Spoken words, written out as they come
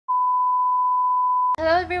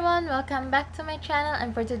Hello everyone, welcome back to my channel,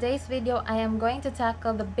 and for today's video I am going to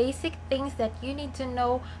tackle the basic things that you need to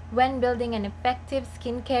know when building an effective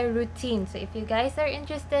skincare routine. So if you guys are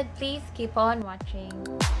interested, please keep on watching.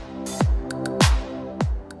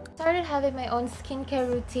 I started having my own skincare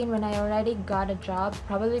routine when I already got a job,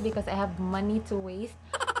 probably because I have money to waste.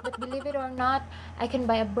 But believe it or not, I can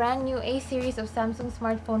buy a brand new A series of Samsung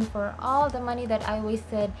smartphone for all the money that I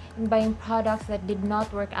wasted in buying products that did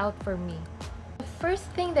not work out for me. The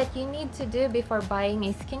first thing that you need to do before buying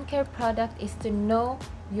a skincare product is to know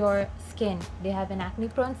your skin. Do you have an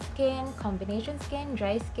acne-prone skin, combination skin,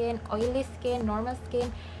 dry skin, oily skin, normal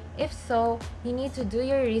skin? If so, you need to do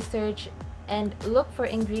your research and look for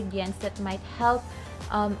ingredients that might help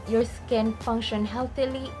your skin function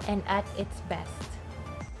healthily and at its best.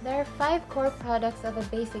 There are 5 core products of a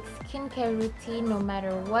basic skincare routine no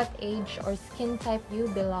matter what age or skin type you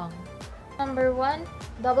belong. Number 1,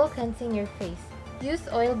 double cleansing your face. Use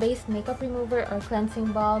oil-based makeup remover or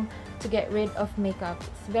cleansing balm to get rid of makeup.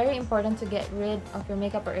 It's very important to get rid of your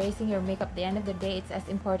makeup or erasing your makeup. At the end of the day, it's as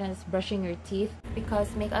important as brushing your teeth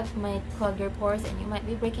because makeup might clog your pores and you might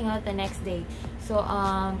be breaking out the next day. So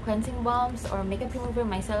cleansing balms or makeup remover,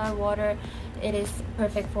 micellar water, it is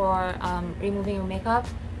perfect for removing your makeup,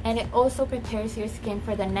 and it also prepares your skin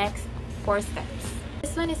for the next 4 steps.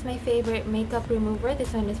 This one is my favorite makeup remover.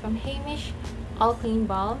 This one is from Heimish All Clean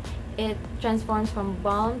Balm. It transforms from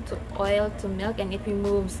balm to oil to milk, and it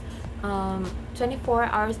removes 24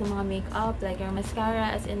 hours ng mga makeup like your mascara,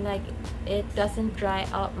 as in like it doesn't dry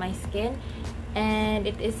out my skin, and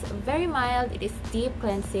it is very mild. It is deep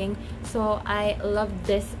cleansing, so I love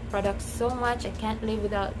this product so much. I can't live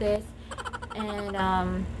without this. And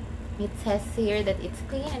it says here that it's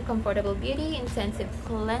clean and comfortable beauty intensive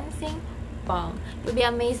cleansing balm. You'll be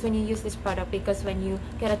amazed when you use this product because when you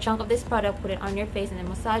get a chunk of this product, put it on your face and then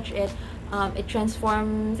massage it, it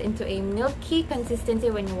transforms into a milky consistency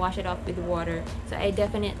when you wash it off with water. So I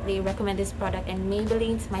definitely recommend this product and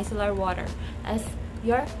Maybelline's micellar water as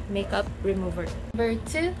your makeup remover. Number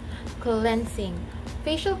 2, cleansing.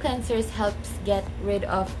 Facial cleansers helps get rid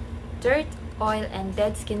of dirt, oil, and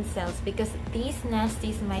dead skin cells because these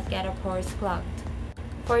nasties might get our pores clogged.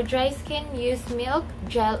 For dry skin, use milk,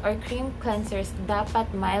 gel, or cream cleansers.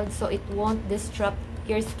 Dapat mild so it won't disrupt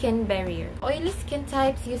your skin barrier. Oily skin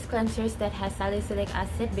types use cleansers that has salicylic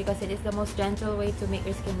acid because it is the most gentle way to make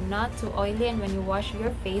your skin not too oily, and when you wash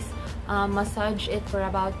your face, massage it for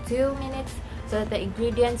about 2 minutes so that the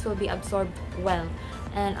ingredients will be absorbed well.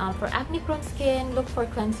 And for acne-prone skin, look for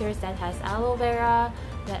cleansers that has aloe vera,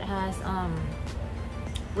 that has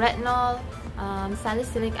retinol,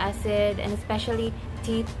 salicylic acid, and especially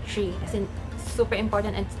tea tree, as in super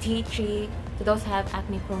important, and tea tree to those who have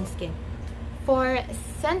acne prone skin. For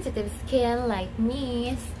sensitive skin like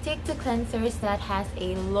me, stick to cleansers that has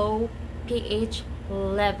a low pH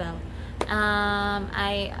level.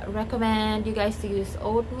 I recommend you guys to use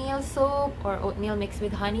oatmeal soap or oatmeal mixed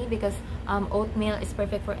with honey because oatmeal is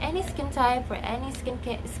perfect for any skin type, for any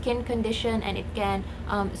skin condition, and it can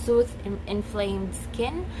soothe inflamed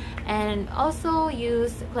skin. And also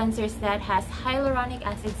use cleansers that has hyaluronic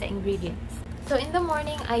acid sa ingredients. So in the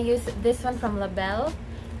morning, I use this one from Label.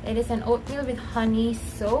 It is an oatmeal with honey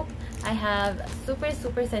soap. I have super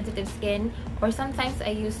sensitive skin, or sometimes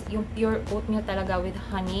I use yung pure oatmeal talaga with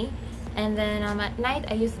honey. And then at night,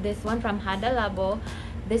 I use this one from Hada Labo.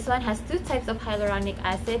 This one has 2 types of hyaluronic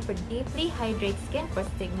acid for deeply hydrated skin, for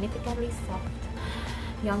significantly soft,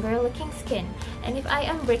 younger looking skin. And if I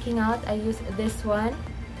am breaking out, I use this one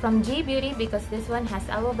from G Beauty because this one has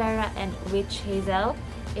aloe vera and witch hazel.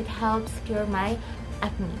 It helps cure my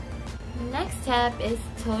acne. Next step is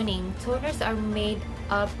toning. Toners are made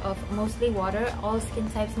up of mostly water. All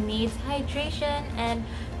skin types needs hydration, and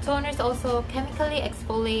toners also chemically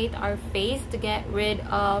exfoliate our face to get rid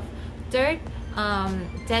of dirt,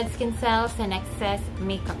 dead skin cells, and excess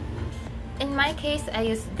makeup. In my case, I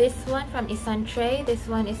use this one from Isantre. This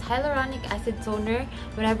one is hyaluronic acid toner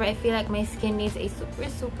whenever I feel like my skin needs a super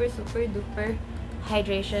duper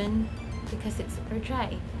hydration because it's super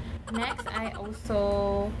dry. Next, I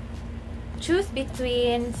also choose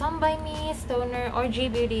between Some by Me's toner or G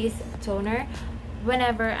Beauty's toner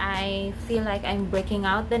whenever I feel like I'm breaking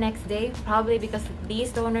out the next day, probably because these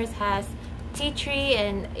toners has tea tree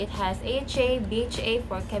and it has AHA, BHA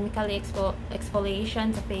for chemically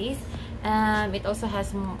exfoliation sa face. It also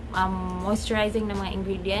has moisturizing na mga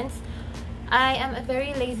ingredients. I am a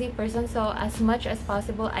very lazy person, so as much as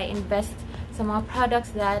possible I invest sa mga products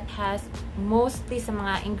that has mostly sa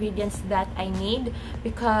mga ingredients that I need,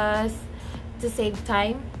 because to save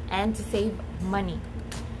time and to save money.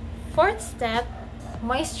 Fourth step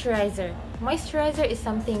Moisturizer. Moisturizer is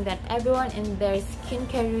something that everyone in their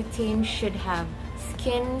skincare routine should have.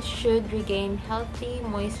 Skin should regain healthy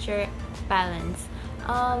moisture balance.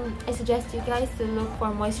 I suggest you guys to look for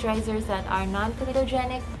moisturizers that are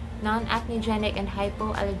non-comedogenic, non-acnegenic, and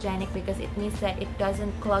hypoallergenic, because it means that it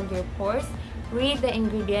doesn't clog your pores. Read the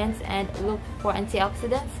ingredients and look for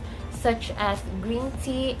antioxidants such as green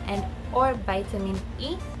tea and or vitamin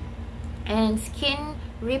E, and skin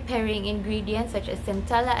repairing ingredients such as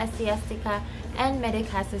Centella asiatica and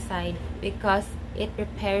medicassoside, because it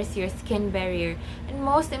repairs your skin barrier. And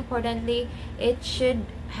most importantly, it should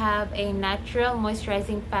have a natural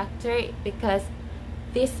moisturizing factor, because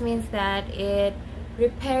this means that it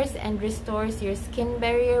repairs and restores your skin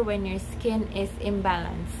barrier when your skin is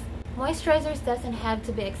imbalanced. Moisturizers doesn't have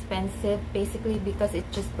to be expensive, basically because it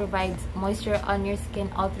just provides moisture on your skin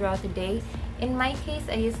all throughout the day. In my case,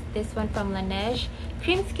 I use this one from Laneige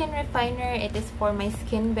Cream Skin Refiner. It is for my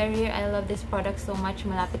skin barrier. I love this product so much.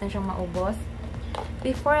 Malapit na siyang maubos.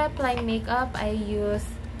 Before I apply makeup,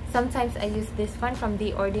 sometimes I use this one from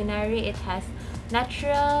The Ordinary. It has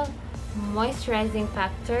natural moisturizing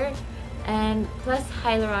factor and plus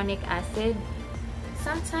hyaluronic acid.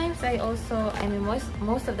 Sometimes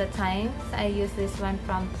most of the times I use this one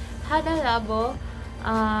from DAVAO.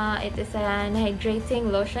 It is an hydrating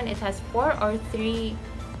lotion. It has 4 or 3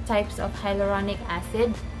 types of hyaluronic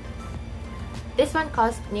acid. This one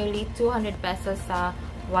costs nearly 200 pesos sa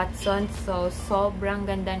Watson, so sobrang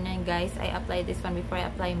ganda na, guys. I apply this one before I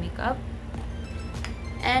apply makeup.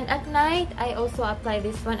 And at night, I also apply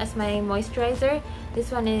this one as my moisturizer. This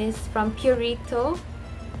one is from Purito.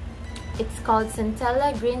 It's called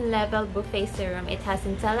Centella Green Level Buffet Serum. It has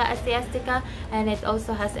Centella asiatica and it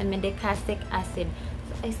also has a medicassic acid.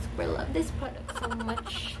 So I super love this product so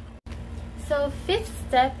much. So 5th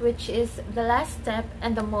step, which is the last step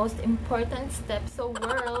and the most important step,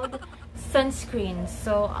 sunscreen.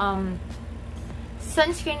 So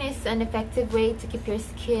sunscreen is an effective way to keep your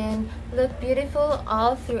skin look beautiful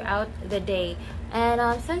all throughout the day. And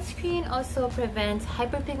sunscreen also prevents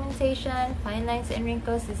hyperpigmentation, fine lines, and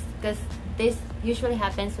wrinkles, because this usually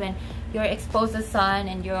happens when you're exposed to sun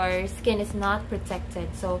and your skin is not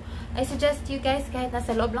protected. So I suggest you guys, kahit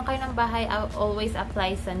nasa loob lang kayo ng bahay, I'll always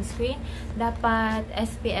apply sunscreen. Dapat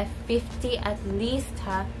SPF 50 at least,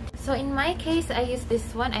 ha. So in my case, I use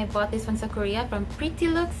this one. I bought this one sa Korea from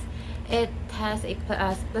Pretty Looks. It has a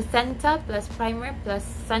placenta plus primer plus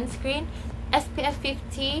sunscreen, SPF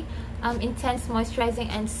 50, intense moisturizing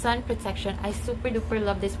and sun protection. I super duper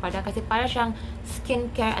love this product kasi para siyang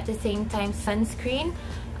skincare at the same time sunscreen.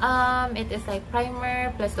 It is like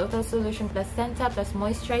primer plus total solution plus placenta plus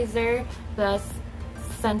moisturizer plus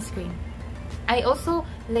sunscreen. I also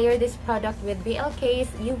layer this product with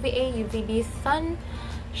BLK's UVA UVB Sun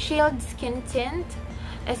Shield Skin Tint,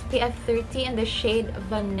 SPF 30 in the shade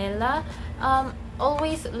Vanilla.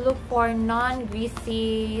 Always look for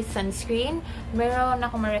non-greasy sunscreen. Meron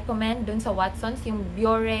akong ma-recommend dun sa Watsons, yung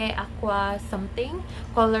Biore Aqua something,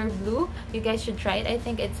 color blue. You guys should try it. I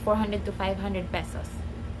think it's 400 to 500 pesos.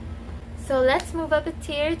 So let's move up a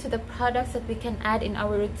tier to the products that we can add in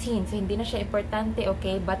our routine. So hindi na siya importante,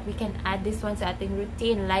 okay? But we can add this one sa ating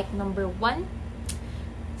routine. Like number 1,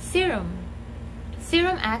 serum.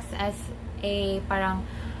 Serum acts as a parang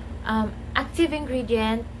active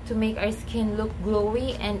ingredient to make our skin look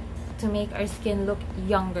glowy and to make our skin look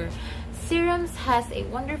younger. Serums has a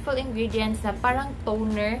wonderful ingredients na parang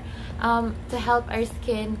toner to help our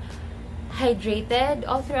skin hydrated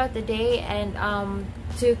all throughout the day and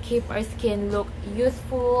to keep our skin look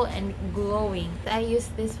youthful and glowing. I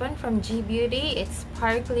use this one from G Beauty. It's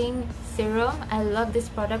sparkling serum. I love this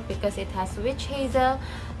product because it has witch hazel.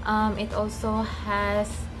 It also has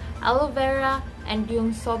aloe vera, and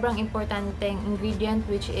yung sobrang importanteng ingredient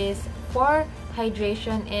which is for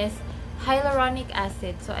hydration is hyaluronic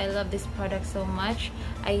acid. So I love this product so much.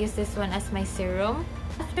 I use this one as my serum.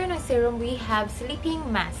 After ng serum, we have sleeping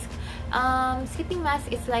mask. Sleeping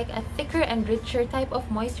mask is like a thicker and richer type of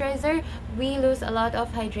moisturizer. We lose a lot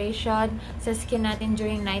of hydration sa skin natin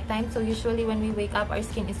during nighttime. So usually when we wake up, our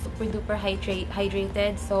skin is super duper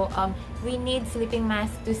hydrated. So we need sleeping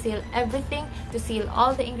mask to seal everything, to seal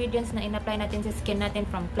all the ingredients na in-apply natin sa skin natin,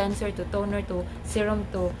 from cleanser to toner to serum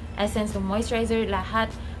to essence to moisturizer,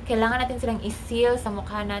 lahat. Kailangan natin silang i-seal sa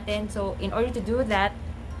mukha natin. So in order to do that,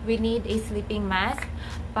 we need a sleeping mask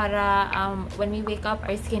para when we wake up,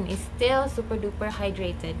 our skin is still super duper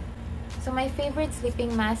hydrated. So my favorite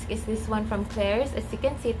sleeping mask is this one from Claire's. As you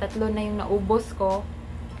can see, tatlo na yung naubos ko.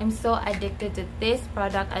 I'm so addicted to this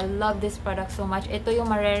product. I love this product so much. Ito yung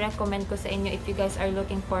mare-recommend ko sa inyo if you guys are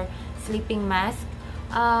looking for sleeping mask.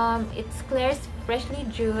 It's Claire's freshly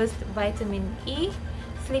juiced vitamin E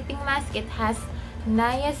sleeping mask. It has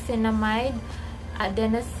niacinamide,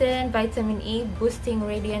 adenosine, vitamin E, boosting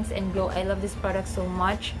radiance and glow. I love this product so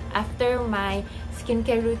much. After my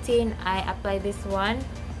skincare routine, I apply this one.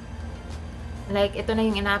 Like, ito na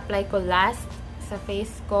yung ina-apply ko last sa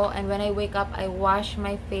face ko. And when I wake up, I wash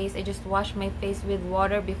my face. I just wash my face with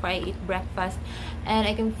water before I eat breakfast. And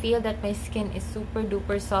I can feel that my skin is super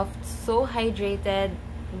duper soft, so hydrated,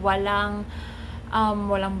 walang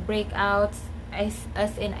breakouts.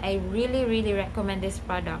 As in, I really recommend this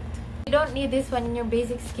product. You don't need this one in your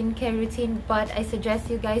basic skincare routine, but I suggest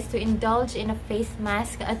you guys to indulge in a face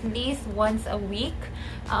mask at least once a week.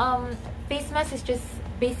 Face mask is just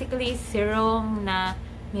basically serum na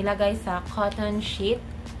nilagay sa cotton sheet.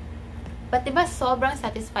 But diba sobrang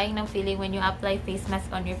satisfying ng feeling when you apply face mask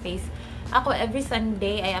on your face. Ako, every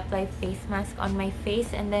Sunday, I apply face mask on my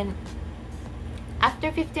face, and then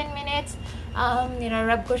after 15 minutes,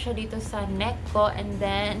 nirarub ko siya dito sa neck ko, and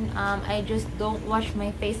then I just don't wash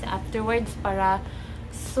my face afterwards para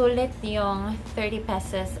sulit yung 30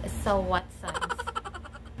 pesos sa Watsons.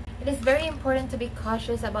 It is very important to be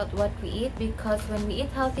cautious about what we eat, because when we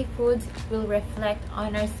eat healthy foods, it will reflect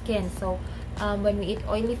on our skin. So when we eat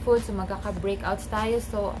oily foods, so magkaka-breakouts tayo.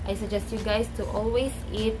 So I suggest you guys to always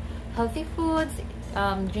eat healthy foods,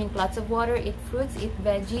 drink lots of water, eat fruits, eat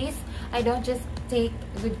veggies. I don't just take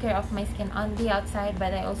good care of my skin on the outside,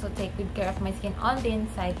 but I also take good care of my skin on the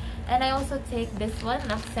inside. And I also take this one,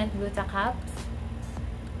 Accent Gluta Caps,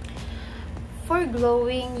 for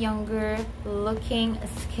glowing, younger looking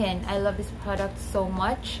skin. I love this product so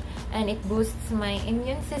much, and it boosts my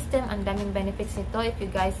immune system. Ang daming benefits nito. If you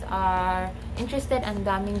guys are interested, ang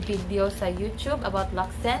daming videos sa YouTube about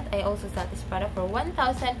Luxcent. I also sell this product for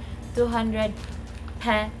 1,200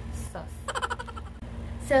 pesos.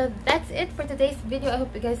 So that's it for today's video. I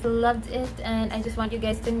hope you guys loved it, and I just want you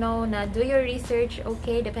guys to know na do your research,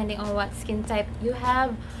 okay, depending on what skin type you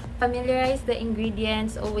have. Familiarize the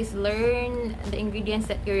ingredients. Always learn the ingredients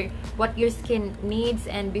that what your skin needs,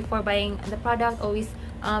 and before buying the product, always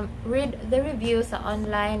read the reviews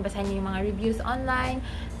online. Basahin niyo yung mga reviews online,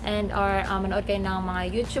 and or manood kayo ng mga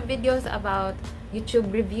YouTube videos about YouTube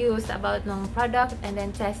reviews about ng product, and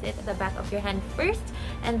then test it at the back of your hand first.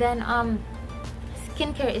 And then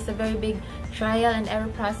skincare is a very big trial and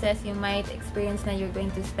error process. You might experience na you're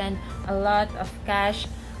going to spend a lot of cash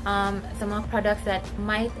sa mga products that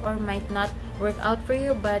might or might not work out for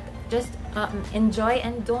you, but just enjoy,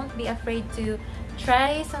 and don't be afraid to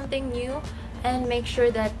try something new, and make sure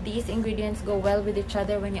that these ingredients go well with each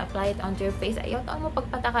other when you apply it onto your face. Ayaw taon mo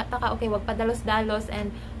pagpataka-taka, okay, wag padalos-dalos. And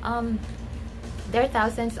there are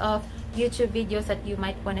thousands of YouTube videos that you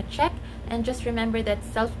might want to check, and just remember that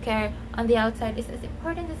self-care on the outside is as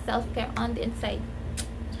important as self-care on the inside.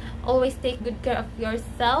 Always take good care of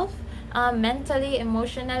yourself, mentally,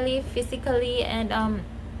 emotionally, physically, and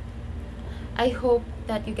I hope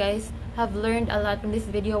that you guys have learned a lot from this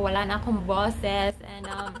video. Wala na akong bosses, and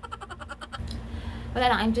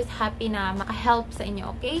wala lang, I'm just happy na makahelp sa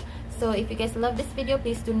inyo, okay? So if you guys love this video,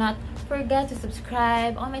 please do not forget to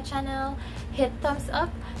subscribe on my channel, hit thumbs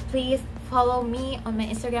up, please follow me on my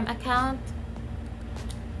Instagram account,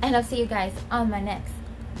 and I'll see you guys on my next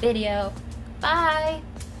video. Bye!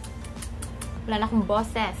 Wala na akong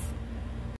bosses.